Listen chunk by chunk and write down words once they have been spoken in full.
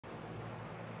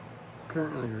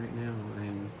Currently, right now,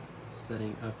 I'm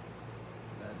setting up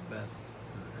that vest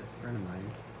for a friend of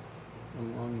mine,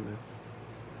 along with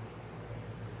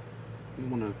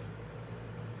one of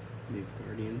these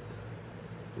guardians.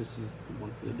 This is the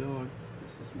one for the dog.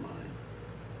 This is mine.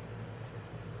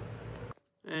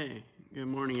 Hey, good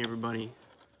morning, everybody.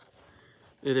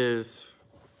 It is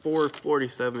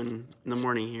 4:47 in the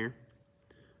morning here,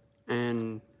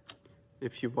 and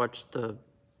if you watched the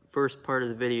first part of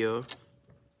the video,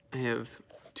 I have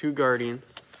two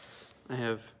guardians. I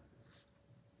have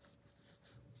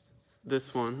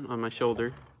this one on my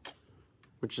shoulder,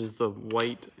 which is the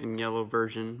white and yellow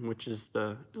version, which is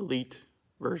the elite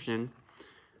version.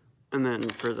 And then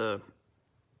for the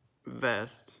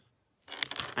vest,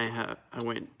 I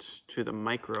went to the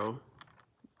micro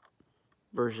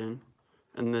version,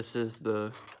 and this is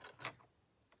the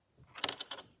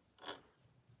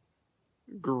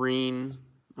green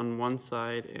on one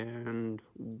side and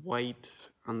white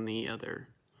on the other.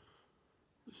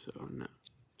 So now,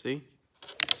 see?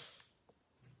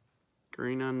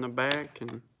 Green on the back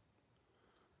and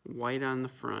white on the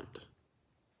front.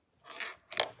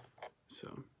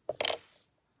 So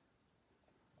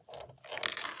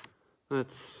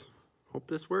let's hope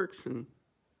this works and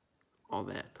all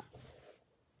that.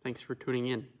 Thanks for tuning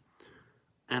in.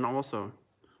 And also,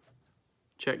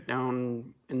 check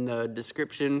down in the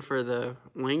description for the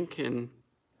link and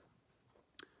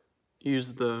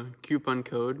use the coupon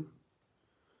code.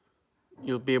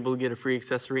 You'll be able to get a free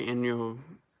accessory, and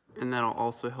that'll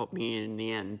also help me in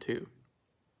the end too.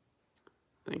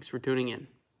 Thanks for tuning in.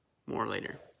 More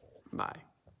later. Bye.